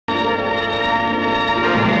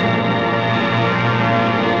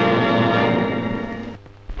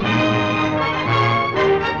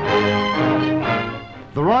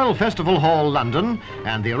Royal Festival Hall, London,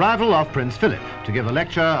 and the arrival of Prince Philip to give a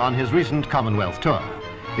lecture on his recent Commonwealth tour.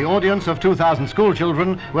 The audience of 2,000 school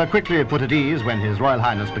children were quickly put at ease when His Royal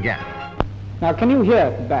Highness began. Now, can you hear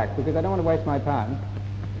at the back? Because I don't want to waste my time.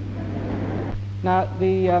 Now,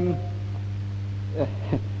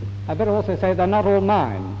 I better also say they're not all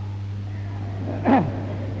mine.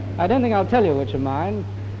 I don't think I'll tell you which are mine,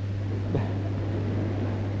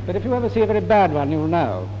 but if you ever see a very bad one, you'll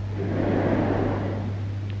know.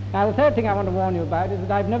 Now, the third thing I want to warn you about is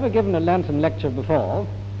that I've never given a Lenten lecture before.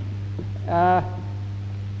 So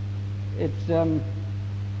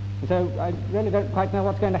I really don't quite know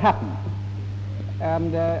what's going to happen.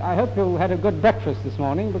 And I hope you had a good breakfast this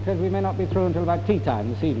morning, because we may not be through until about tea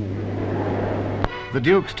time this evening. The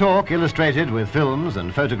Duke's talk, illustrated with films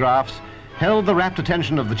and photographs, held the rapt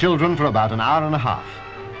attention of the children for about an hour and a half.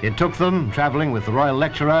 It took them, travelling with the royal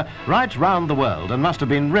lecturer, right round the world, and must have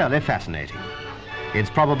been really fascinating. It's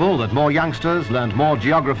probable that more youngsters learned more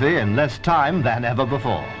geography in less time than ever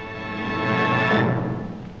before.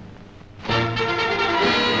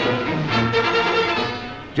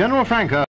 General Franco